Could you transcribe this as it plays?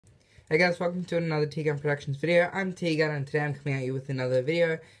Hey guys, welcome to another TGun Productions video. I'm TGun and today I'm coming at you with another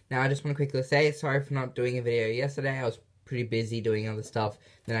video. Now I just want to quickly say sorry for not doing a video yesterday. I was pretty busy doing other stuff.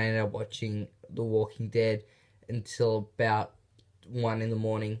 Then I ended up watching The Walking Dead until about 1 in the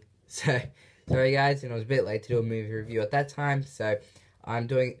morning. So, sorry guys, and I was a bit late to do a movie review at that time. So, I'm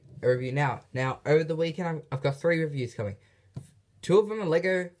doing a review now. Now, over the weekend I've got 3 reviews coming. 2 of them are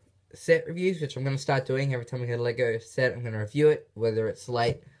Lego set reviews, which I'm going to start doing. Every time I get a Lego set, I'm going to review it, whether it's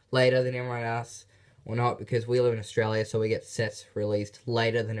later than everyone else or not, because we live in Australia, so we get sets released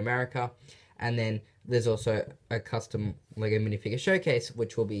later than America. And then there's also a custom Lego minifigure showcase,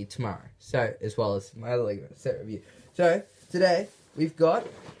 which will be tomorrow, so as well as my other Lego set review. So today we've got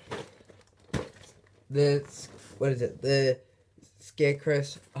the Scarecrow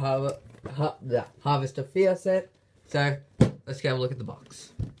Harvest of Fear set. So let's go have a look at the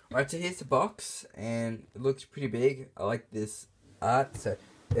box. Right, so here's the box, and it looks pretty big. I like this art. So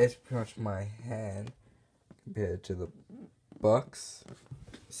there's pretty much my hand compared to the box.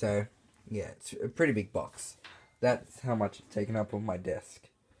 So yeah, it's a pretty big box. That's how much it's taken up on my desk.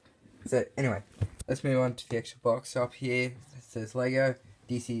 So anyway, let's move on to the actual box. Up here it says Lego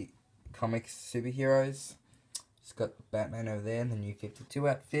DC Comics Superheroes. It's got Batman over there in the new 52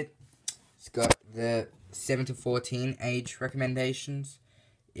 outfit. It's got the 7 to 14 age recommendations.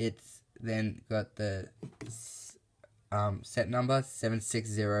 It's then got the set number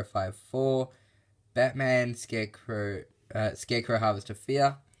 76054, Batman, Scarecrow Harvest of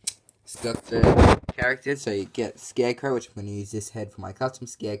Fear. It's got the characters, so you get Scarecrow, which I'm going to use this head for my custom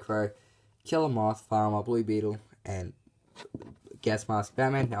Scarecrow, Killer Moth, Farmer, Blue Beetle, and Gas Mask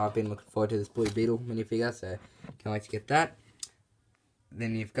Batman. Now I've been looking forward to this Blue Beetle minifigure, so can't wait to get that.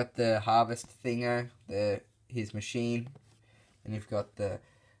 Then you've got the Harvest Thingo, his machine, and you've got the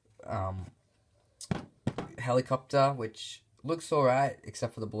helicopter, which looks alright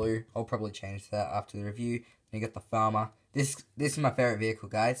except for the blue. I'll probably change that after the review. Then you got the farmer. This is my favorite vehicle,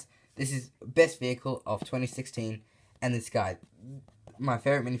 guys. This is best vehicle of 2016, and this guy, my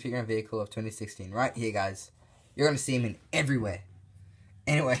favorite minifigure vehicle of 2016, right here, guys. You're gonna see him in everywhere.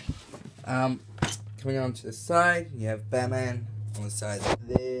 Anyway, coming on to the side, you have Batman on the side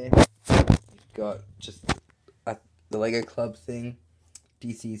there. You've got just the Lego Club thing.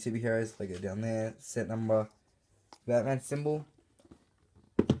 DC Superheroes, Lego down there, set number, Batman symbol.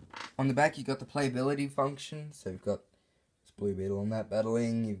 On the back you got the playability function, so you've got this Blue Beetle on that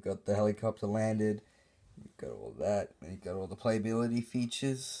battling, you've got the helicopter landed, you've got all that, and you've got all the playability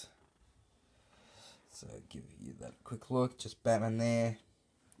features. So give you that quick look, just Batman there,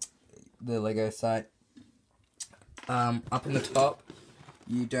 the Lego site. Up in the top,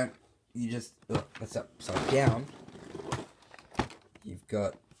 that's upside down. You've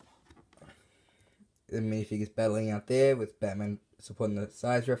got the minifigures battling out there with Batman supporting the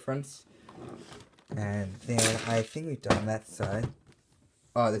size reference. And then I think we've done that side.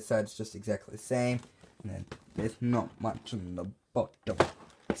 Oh, this side's just exactly the same. And then there's not much on the bottom.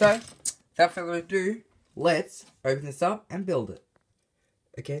 So, without further ado, let's open this up and build it.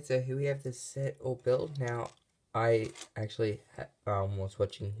 Okay, so here we have this set all built. Now, I actually was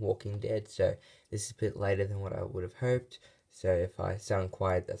watching Walking Dead, so this is a bit later than what I would have hoped. So if I sound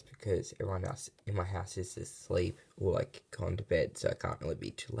quiet, that's because everyone else in my house is asleep or like gone to bed, so I can't really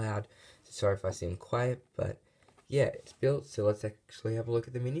be too loud. So sorry if I seem quiet, but yeah, it's built. So let's actually have a look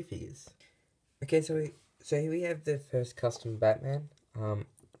at the minifigures. Okay, so here we have the first custom Batman.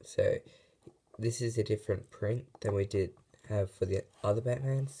 So this is a different print than we did have for the other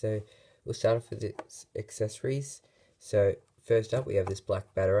Batman. So we'll start off with the accessories. So first up, we have this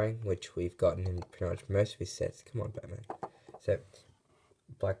black Batarang, which we've gotten in pretty much most of his sets. Come on, Batman. So,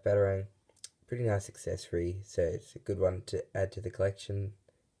 black Batarang, pretty nice accessory, so it's a good one to add to the collection.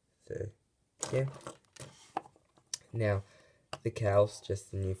 So, yeah. Now, the cowl's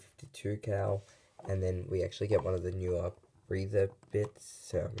just the new 52 cowl, and then we actually get one of the newer breather bits,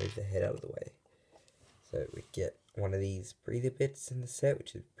 so I'll move the head out of the way. So, we get one of these breather bits in the set,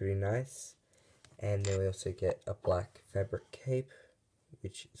 which is pretty nice. And then we also get a black fabric cape,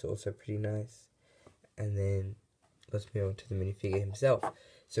 which is also pretty nice. And then let's move on to the minifigure himself.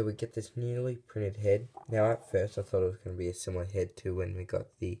 So we get this newly printed head. Now at first I thought it was going to be a similar head to when we got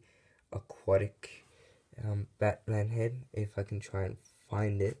the aquatic Batman head, if I can try and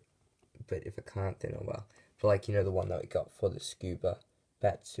find it. But if I can't, then oh well. But like, you know, the one that we got for the scuba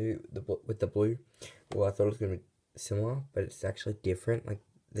bat suit with the blue. Well, I thought it was going to be similar, but it's actually different. Like,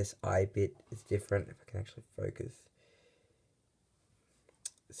 this eye bit is different, if I can actually focus.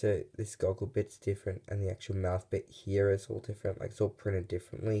 So this goggle bit's different, and the actual mouth bit here is all different. Like, it's all printed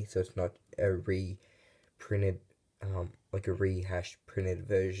differently, so it's not a reprinted, like a rehashed printed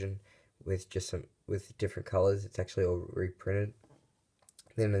version, with just with different colors. It's actually all reprinted.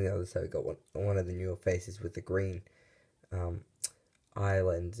 Then on the other side, we got one of the newer faces with the green eye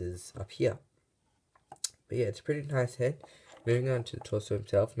lenses up here. But yeah, it's a pretty nice head. Moving on to the torso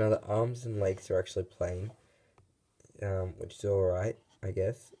himself. Now the arms and legs are actually plain, which is alright, I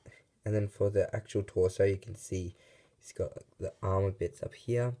guess. And then for the actual torso, you can see he's got the armor bits up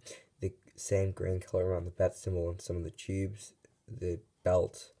here, the same green color around the bat symbol and some of the tubes, the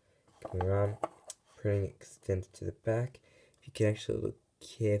belt coming around, printing extends to the back. If you can actually look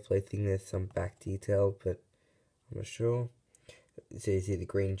carefully, I think there's some back detail, but I'm not sure. So you see the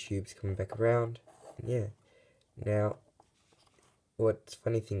green tubes coming back around. Yeah. Now, what's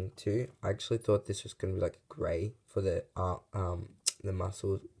funny thing too, I actually thought this was going to be like grey for the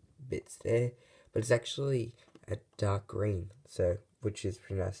muscle bits there, but it's actually a dark green, so which is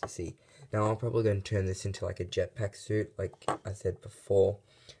pretty nice to see. Now I'm probably going to turn this into like a jetpack suit, like I said before,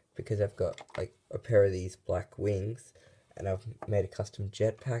 because I've got like a pair of these black wings, and I've made a custom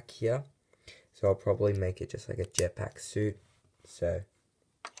jetpack here, so I'll probably make it just like a jetpack suit. So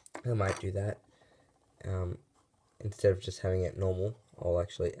I might do that. Instead of just having it normal, I'll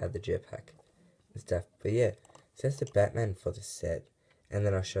actually add the jetpack and stuff. But yeah, so that's the Batman for the set. And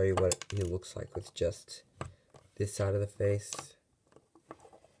then I'll show you what he looks like with just this side of the face.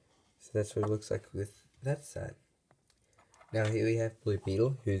 So that's what it looks like with that side. Now here we have Blue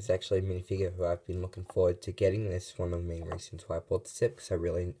Beetle, who's actually a minifigure who I've been looking forward to getting. This one of the main reasons why I bought the set, because I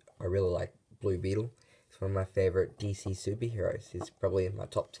really like Blue Beetle. It's one of my favorite DC superheroes. He's probably in my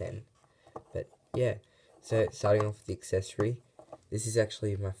top 10. But yeah. So, starting off with the accessory, this is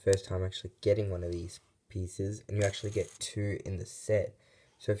actually my first time actually getting one of these pieces, and you actually get 2 in the set.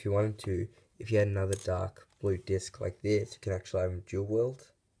 So if you wanted to, if you had another dark blue disc like this, you can actually have them dual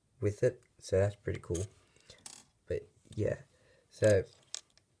wield with it, so that's pretty cool. But yeah, so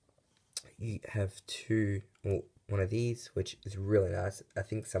you have 2, well, one of these, which is really nice. I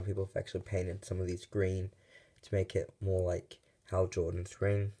think some people have actually painted some of these green to make it more like Hal Jordan's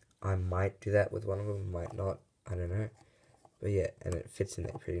ring. I might do that with one of them, might not, I don't know. But yeah, and it fits in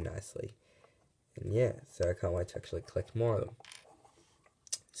there pretty nicely. And yeah, so I can't wait to actually collect more of them.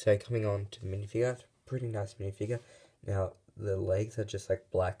 So coming on to the minifigure, it's a pretty nice minifigure. Now, the legs are just like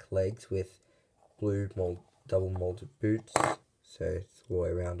black legs with blue double molded boots. So it's all the way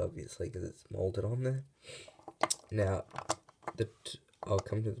around, obviously, because it's molded on there. Now, I'll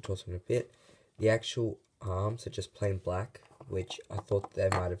come to the torso in a bit. The actual arms are just plain black, which I thought they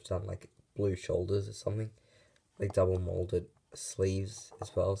might have done like blue shoulders or something, like double molded sleeves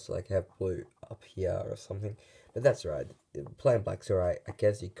as well, so like have blue up here or something, but that's alright. Plain black's alright. I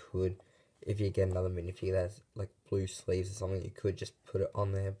guess you could, if you get another minifigure that has like blue sleeves or something, you could just put it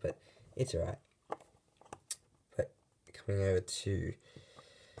on there, but it's alright. But coming over to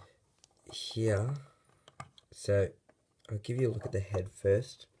here, so I'll give you a look at the head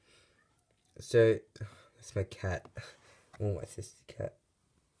first. So that's my cat. Oh, my sister's cat.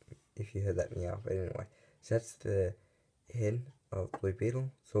 If you heard that meow, but anyway. So that's the head of Blue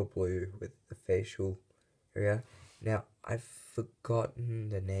Beetle. It's all blue with the facial area. Now, I've forgotten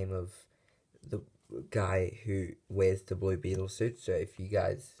the name of the guy who wears the Blue Beetle suit. So if you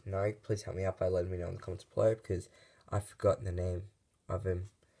guys know, please help me out by letting me know in the comments below, because I've forgotten the name of him.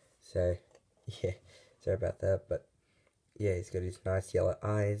 So, yeah, sorry about that. But yeah, he's got his nice yellow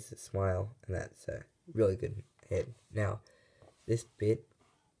eyes, smile, and that. So, really good head. Now, this bit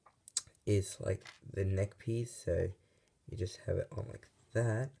is like the neck piece, so you just have it on like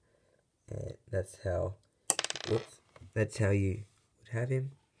that, and that's how you would have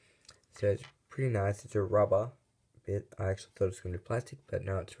him. So it's pretty nice. It's a rubber bit. I actually thought it was going to be plastic, but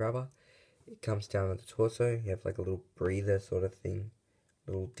no, it's rubber. It comes down on the torso. You have like a little breather sort of thing,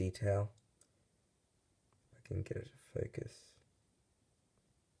 little detail. I can get it to focus.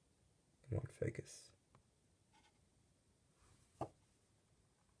 Come on, focus.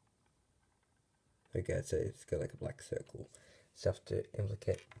 Okay, so it's got like a black circle stuff to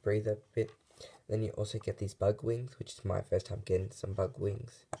implicate breather bit. Then you also get these bug wings, which is my first time getting some bug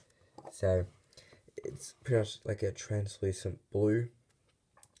wings. So it's pretty much like a translucent blue.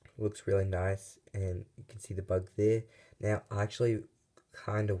 Looks really nice, and you can see the bug there. Now I actually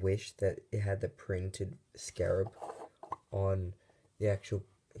kind of wish that it had the printed scarab on the actual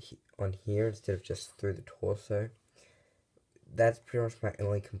on here instead of just through the torso. That's pretty much my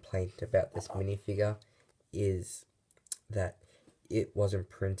only complaint about this minifigure, is that it wasn't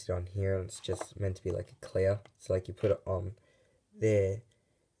printed on here and it's just meant to be like a clear. So like you put it on there,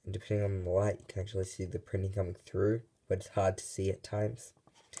 and depending on the light you can actually see the printing coming through, but it's hard to see at times.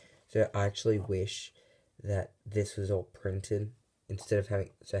 So I actually wish that this was all printed instead of having,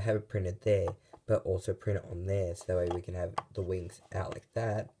 so have it printed there, but also print it on there, so that way we can have the wings out like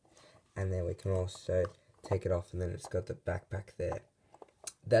that, and then we can also take it off, and then it's got the backpack there.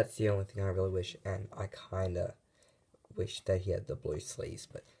 That's the only thing I really wish, and I kind of wish that he had the blue sleeves,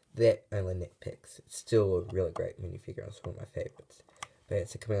 but they're only nitpicks. It's still a really great minifigure, it's one of my favorites. But yeah,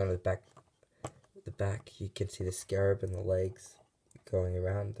 so coming on to the back, you can see the scarab and the legs going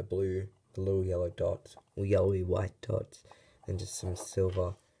around, the little yellow dots, or yellowy white dots, and just some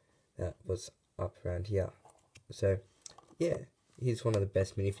silver that was up around here. So yeah, he's one of the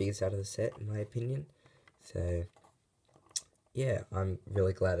best minifigures out of the set, in my opinion. So yeah, I'm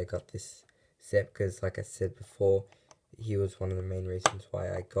really glad I got this set, because like I said before, he was one of the main reasons why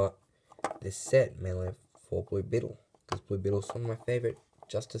I got this set, mainly for Blue Beetle, because Blue Beetle's one of my favourite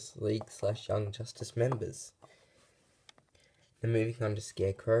Justice League / Young Justice members. Then moving on to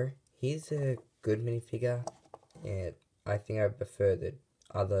Scarecrow, he's a good minifigure, and I think I prefer the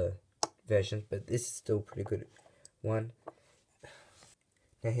other versions, but this is still a pretty good one.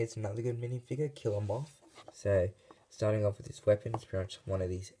 Now here's another good minifigure, Killer Moth. So starting off with his weapon, it's pretty much one of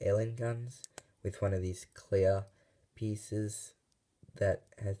these alien guns with one of these clear pieces that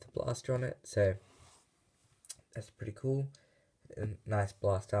has the blaster on it. So that's pretty cool. A nice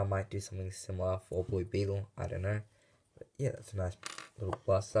blaster. I might do something similar for Blue Beetle, I don't know. But yeah, that's a nice little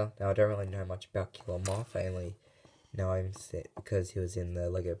blaster. Now I don't really know much about Killer Moth. I only know him because he was in the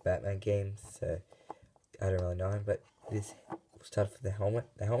Lego Batman games, so I don't really know him. But this, we'll start with the helmet.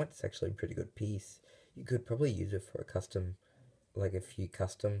 The helmet's actually a pretty good piece. You could probably use it for a custom, like a few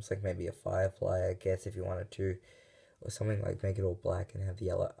customs, like maybe a Firefly, I guess, if you wanted to, or something, like make it all black and have the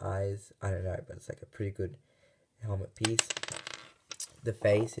yellow eyes. I don't know, but it's like a pretty good helmet piece. The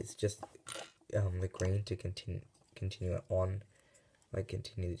face is just the green to continue it on, like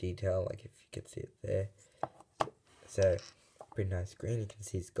continue the detail, like if you could see it there. So pretty nice green. You can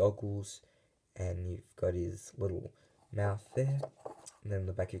see his goggles, and you've got his little mouth there, and then on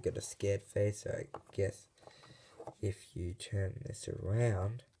the back you've got a scared face. So I guess if you turn this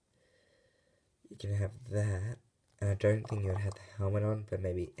around, you can have that. And I don't think you would have the helmet on, but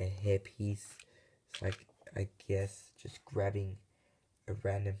maybe a hairpiece. It's like, I guess, just grabbing a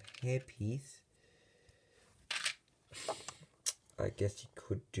random hairpiece. I guess you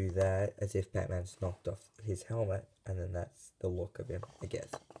could do that, as if Batman's knocked off his helmet, and then that's the look of him, I guess,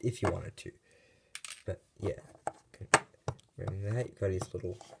 if you wanted to. But yeah, remember that, you've got his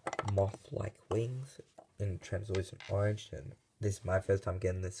little moth-like wings in translucent orange, and this is my first time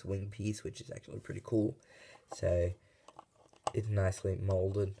getting this wing piece, which is actually pretty cool. So it's nicely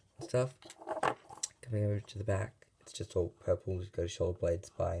molded and stuff. Coming over to the back, it's just all purple. You've got a shoulder blade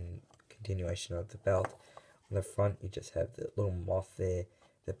spine, continuation of the belt. On the front, you just have the little moth there,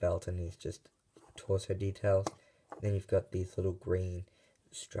 the belt, and his just torso details. Then you've got these little green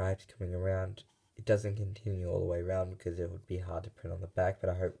stripes coming around. It doesn't continue all the way around because it would be hard to print on the back, but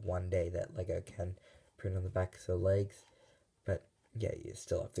I hope one day that Lego can print on the back of the legs. But yeah, you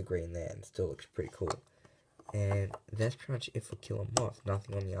still have the green there, and it still looks pretty cool. And that's pretty much it for Killer Moth.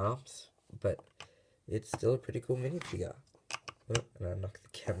 Nothing on the arms, but it's still a pretty cool minifigure. Oh, and I knocked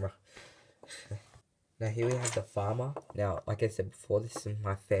the camera. Now here we have the farmer. Now, like I said before, this is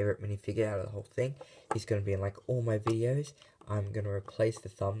my favourite minifigure out of the whole thing. He's going to be in like all my videos. I'm going to replace the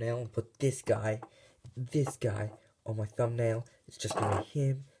thumbnail and put this guy on my thumbnail. It's just going to be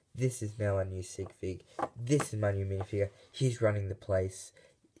him. This is now our new sig fig. This is my new minifigure. He's running the place.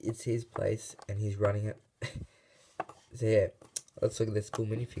 It's his place and he's running it. So yeah, let's look at this cool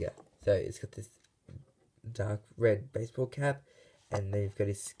minifigure. So it's got this dark red baseball cap, and then you've got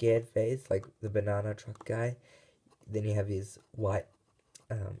his scared face, like the banana truck guy. Then you have his white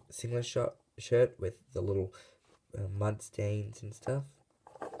singlet shirt with the little mud stains and stuff.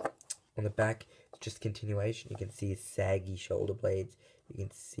 On the back, it's just continuation. You can see his saggy shoulder blades. You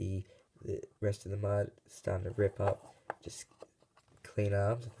can see the rest of the mud starting to rip up. Just clean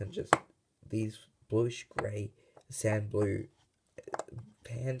arms, and then just these bluish grey sand blue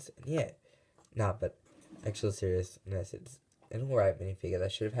pants. And yeah, nah, but actually seriousness, it's an alright minifigure. They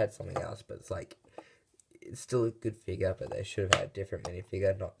should have had something else, but it's like, it's still a good figure, but they should have had a different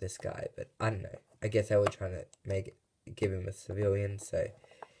minifigure, not this guy. But I don't know, I guess they were trying to give him a civilian, so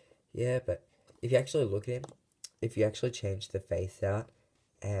yeah. But if you actually look at him, if you actually change the face out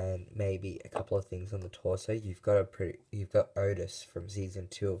and maybe a couple of things on the torso, you've got Otis from season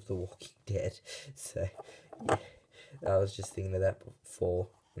 2 of The Walking Dead. So yeah, I was just thinking of that before,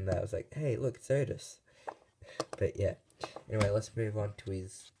 and I was like, hey, look, it's Otis. But yeah, anyway, let's move on to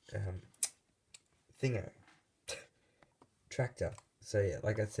his thingo. Tractor. So yeah,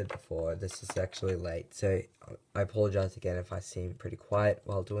 like I said before, this is actually late, so I apologize again if I seem pretty quiet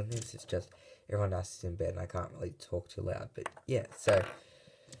while doing this. It's just everyone else is in bed and I can't really talk too loud. But yeah, so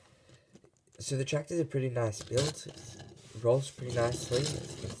the tractor's a pretty nice build. It rolls pretty nicely,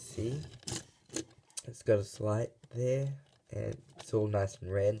 as you can see. It's got a slide there, and it's all nice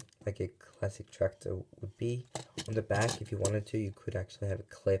and red, like a classic tractor would be. On the back, if you wanted to, you could actually have a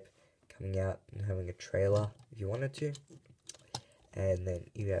clip coming out and having a trailer if you wanted to. And then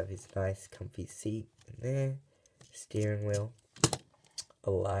you have his nice comfy seat in there, steering wheel,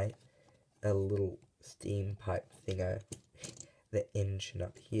 a light, a little steam pipe thingo, the engine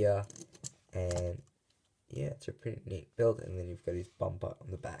up here, and yeah, it's a pretty neat build. And then you've got his bumper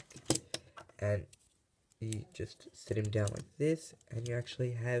on the back, and you just sit him down like this, and you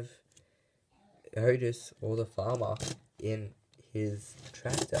actually have Otis, or the farmer, in his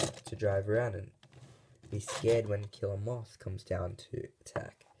tractor to drive around and be scared when Killer Moth comes down to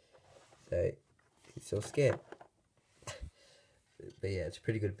attack. So he's still scared. But yeah, it's a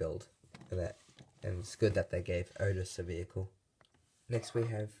pretty good build for that, and it's good that they gave Otis a vehicle. Next we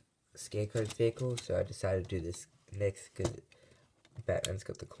have Scarecrow's vehicle, so I decided to do this next because Batman's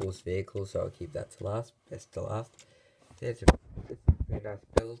got the coolest vehicle, so I'll keep that to last, best to last. Yeah, it's a pretty nice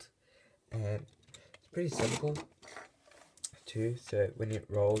build, and it's pretty simple too. So when it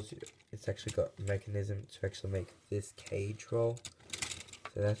rolls, it's actually got a mechanism to actually make this cage roll,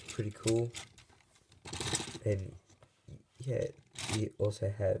 so that's pretty cool. And yeah, you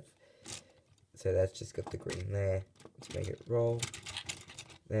also have, so that's just got the green there to make it roll.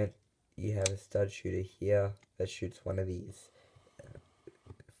 Then you have a stud shooter here that shoots one of these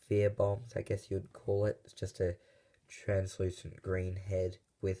fear bombs, I guess you would call it. It's just a translucent green head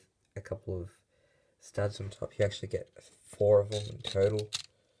with a couple of studs on top. You actually get 4 of them in total.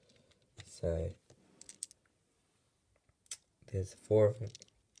 So there's 4 of them.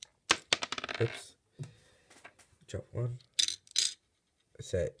 Oops. Drop one.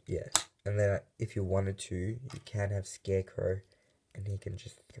 So yeah, and then if you wanted to, you can have Scarecrow, and he can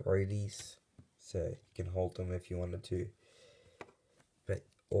just throw these. So you can hold them if you wanted to, but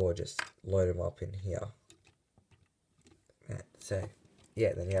or just load them up in here. Right, so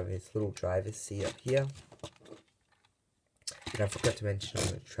yeah, then you have his little driver's seat up here. And I forgot to mention on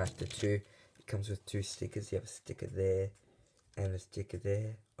the tractor too, it comes with 2 stickers. You have a sticker there and a sticker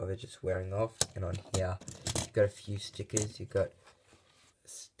there of it just wearing off. And on here, you've got a few stickers. You've got a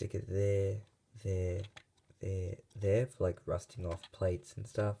sticker there, there for like rusting off plates and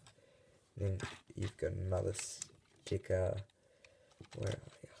stuff. And then you've got another sticker. Where are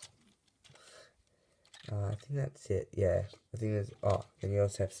you? I think that's it. Yeah, I think there's. Oh, then you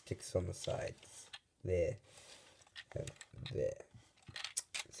also have stickers on the sides there and there.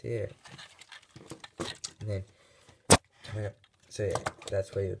 So yeah, and then coming up. So yeah,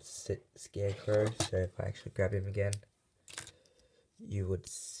 that's where you would sit Scarecrow. So if I actually grab him again, you would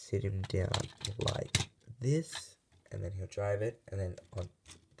sit him down like this, and then he'll drive it. And then on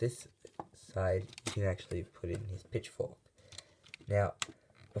this side, you can actually put in his pitchfork. Now,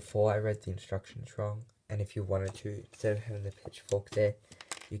 before I read the instructions wrong, and if you wanted to, instead of having the pitchfork there,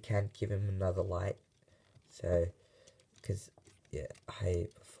 you can give him another light. So, because, yeah, I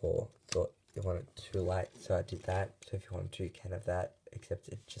before thought you wanted 2 lights, so I did that. So if you wanted to, you can have that, except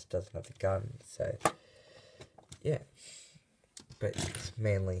it just doesn't have the gun. So, yeah. But it's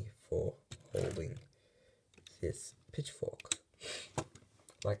mainly for holding this pitchfork.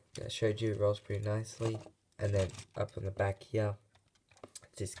 Like I showed you, it rolls pretty nicely. And then up on the back here,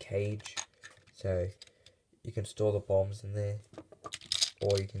 this cage, so you can store the bombs in there,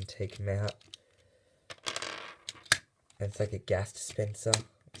 or you can take them out. And it's like a gas dispenser,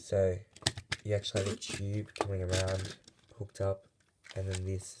 so you actually have a tube coming around, hooked up, and then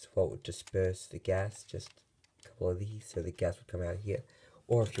this is what would disperse the gas, just a couple of these, so the gas would come out here.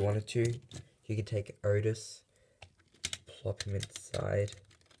 Or if you wanted to, you could take Otis, plop him inside,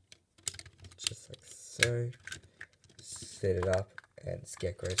 just like so, set it up, and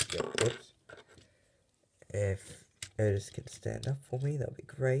Scarecrow's still. Oops. If Otis can stand up for me, that'll be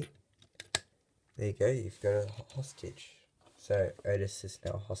great. There you go, you've got a hostage. So Otis is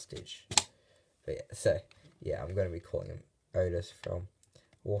now hostage. But yeah, so yeah, I'm going to be calling him Otis from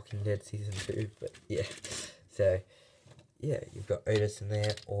Walking Dead Season 2. But yeah, so yeah, you've got Otis in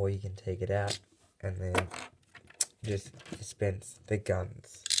there, or you can take it out and then just dispense the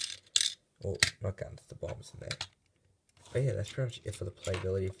guns. Or not guns, the bombs in there. But yeah, that's pretty much it for the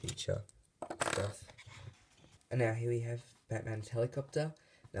playability feature stuff. And now here we have Batman's helicopter.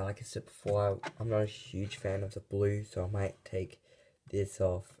 Now, like I said before, I'm not a huge fan of the blue, so I might take this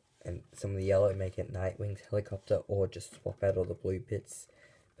off and some of the yellow make it Nightwing's helicopter, or just swap out all the blue bits,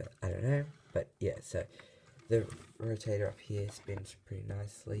 but I don't know. But yeah, so the rotator up here spins pretty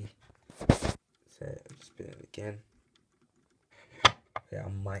nicely, so I'll spin it again. Yeah, I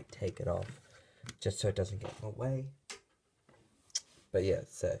might take it off just so it doesn't get in my way. But yeah,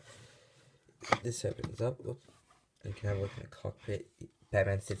 so this opens up. Oops. You can have a look in the cockpit.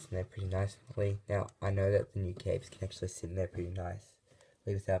 Batman sits in there pretty nicely. Now, I know that the new capes can actually sit in there pretty nicely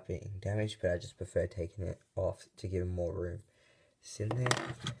without being damaged, but I just prefer taking it off to give him more room to sit in there.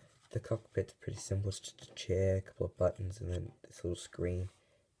 The cockpit's pretty simple. It's just a chair, a couple of buttons, and then this little screen.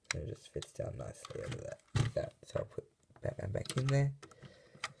 And it just fits down nicely over that. Like that. So I'll put Batman back in there.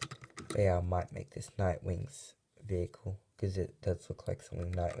 But yeah, I might make this Nightwing's vehicle, because it does look like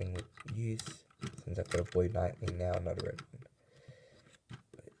something Nightwing would use, since I've got a blue Nightwing now, not a red one.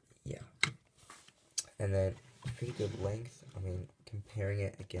 But yeah. And then, pretty good length. I mean, comparing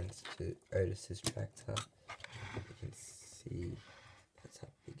it against to Otis's tractor, you can see that's how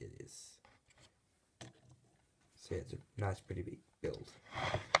big it is. So yeah, it's a nice, pretty big build.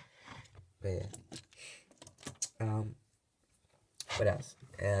 But yeah. What else?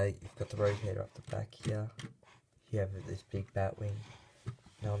 You've got the rotator up the back here. You have this big Batwing.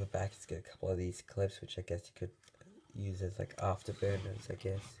 Now on the back, it's got a couple of these clips, which I guess you could use as like afterburners, I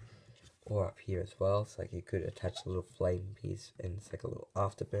guess. Or up here as well, so like you could attach a little flame piece, and it's like a little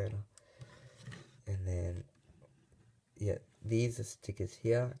afterburner. And then, yeah, these are stickers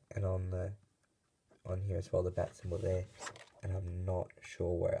here, and on here as well, the bat symbol there. And I'm not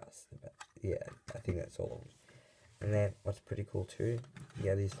sure where else. Yeah, I think that's all of them. And then what's pretty cool too, you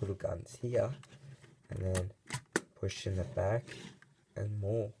have these little guns here, and then push in the back, and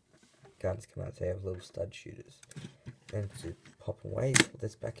more guns come out. So you have little stud shooters. Then to pop away, pull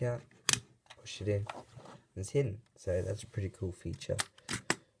this back out, push it in, and it's hidden. So that's a pretty cool feature.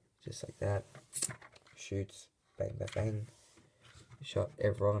 Just like that, shoots, bang, bang, bang. Shot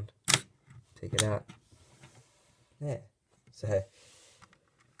everyone. Take it out. There. So.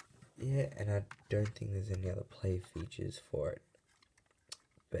 Yeah, and I don't think there's any other play features for it.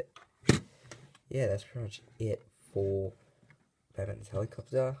 But, yeah, that's pretty much it for Batman's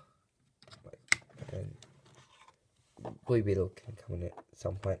helicopter. And Blue Beetle can come in it at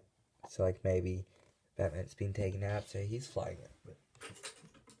some point. So, like, maybe Batman's been taken out, so he's flying it. But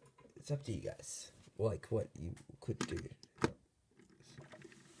it's up to you guys. Like, what you could do.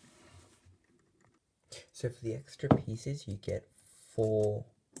 So, for the extra pieces, you get 4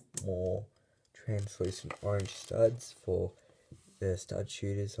 more translucent orange studs for the stud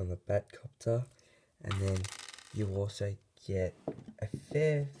shooters on the Batcopter, and then you also get a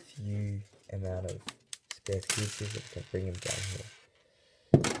fair few amount of spare pieces that can bring them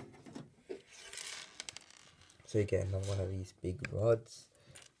down here. So you get another one of these big rods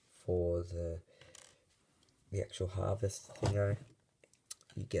for the actual harvest thingo.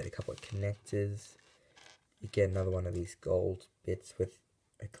 You get a couple of connectors. You get another one of these gold bits with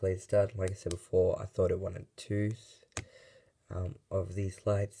a clear stud. Like I said before, I thought it wanted 2 of these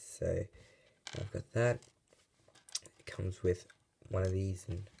lights, so I've got that. It comes with one of these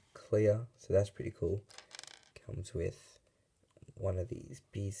in clear, so that's pretty cool. It comes with one of these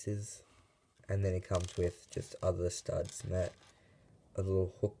pieces, and then it comes with just other studs and that, a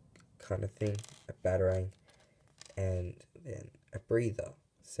little hook kind of thing, a batarang, and then a breather.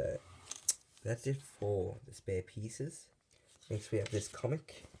 So that's it for the spare pieces. Next we have this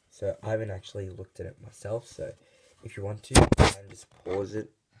comic. So I haven't actually looked at it myself, so if you want to, you can just pause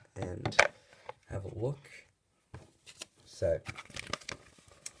it and have a look. So,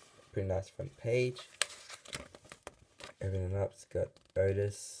 pretty nice front page. Everything up, it's got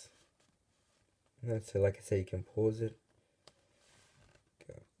Otis. So like I said, you can pause it.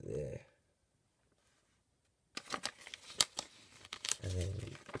 Go up there. And then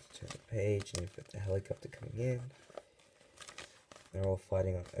you turn the page and you've got the helicopter coming in. They're all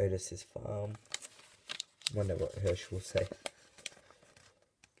fighting on Otis's farm. Wonder what Hersh will say.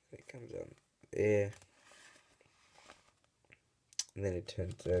 It comes on there. And then it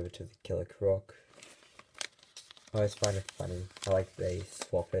turns over to the Killer Croc. I always find it funny. I like they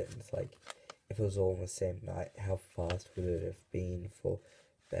swap it. And it's like, if it was all on the same night, how fast would it have been for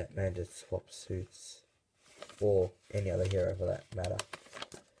Batman to swap suits? Or any other hero for that matter.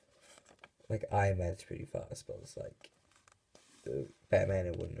 Like Iron Man's pretty fast, but it's like the Batman,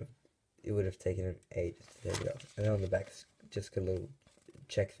 it would have taken him ages to take it off. And then on the back, it's just a little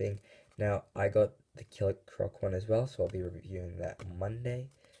check thing. Now, I got the Killer Croc one as well, so I'll be reviewing that on Monday.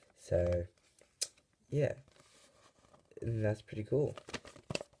 So, yeah. And that's pretty cool.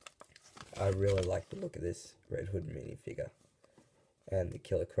 I really like the look of this Red Hood minifigure. and the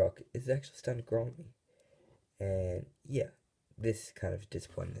Killer Croc is actually starting to grow on me. And yeah, this is kind of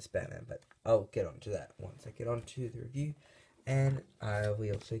disappointing, this Batman, but I'll get onto that once I get onto the review. And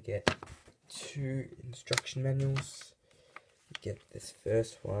we also get 2 instruction manuals. We get this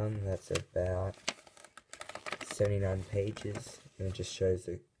first one that's about 79 pages, and it just shows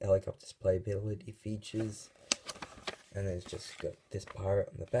the helicopter's playability features. And then it's just got this pirate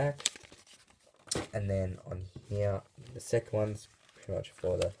on the back. And then on here, the second one's pretty much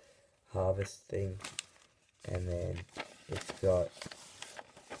for the harvest thing. And then it's got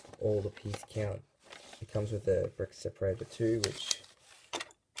all the piece count. It comes with a brick separator too, which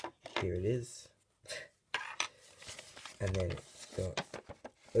here it is. And then it's got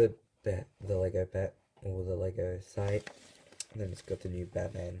the Lego bat, or the Lego site. And then it's got the new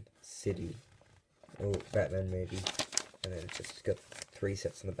Batman City, or Batman movie. And then it's just got 3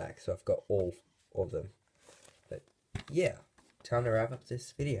 sets on the back, so I've got all of them. But yeah, time to wrap up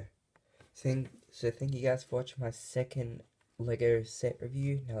this video. So thank you guys for watching my second Lego set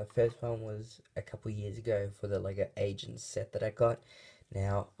review. Now the first one was a couple years ago for the Lego Agents set that I got.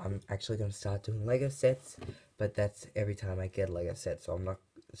 Now I'm actually going to start doing Lego sets, but that's every time I get a Lego set, so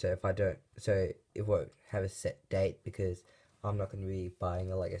it won't have a set date, because I'm not going to be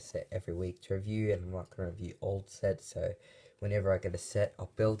buying a Lego set every week to review, and I'm not going to review old sets. So whenever I get a set,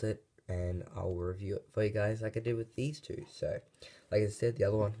 I'll build it and I'll review it for you guys like I did with these 2. So like I said, the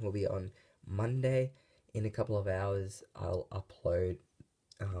other one will be on Monday. In a couple of hours, I'll upload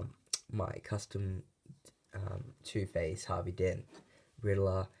my custom Two-Face, Harvey Dent,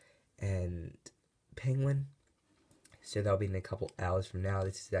 Riddler, and Penguin. So that'll be in a couple hours from now.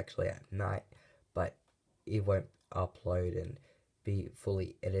 This is actually at night, but it won't upload and be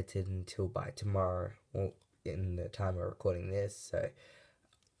fully edited until by tomorrow, or in the time we're recording this. So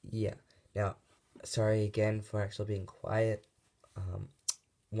yeah, now sorry again for actually being quiet.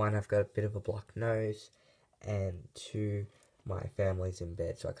 1, I've got a bit of a blocked nose, and 2, my family's in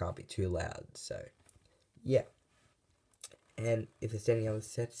bed, so I can't be too loud. So yeah, and if there's any other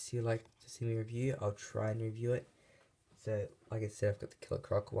sets you'd like to see me review, I'll try and review it. So like I said, I've got the Killer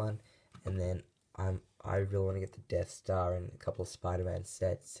Croc one, and then I really want to get the Death Star and a couple of Spider-Man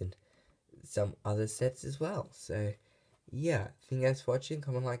sets and some other sets as well. So yeah, thank you guys for watching.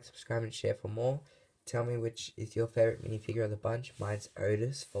 Comment, like, subscribe, and share for more. Tell me which is your favorite minifigure of the bunch. Mine's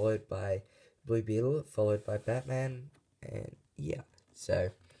Otis, followed by Blue Beetle, followed by Batman, and yeah.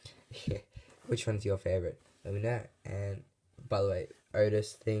 So yeah, which one's your favorite? Let me know. And by the way,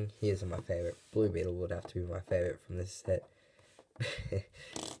 Otis thing, he isn't my favorite. Blue Beetle would have to be my favorite from this set.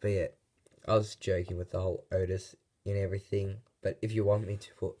 But yeah, I was joking with the whole Otis in everything. But if you want me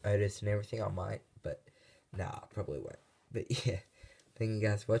to put Otis in everything, I might. But nah, I probably won't. But yeah, thank you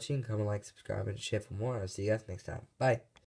guys for watching. Comment, like, subscribe, and share for more. I'll see you guys next time. Bye.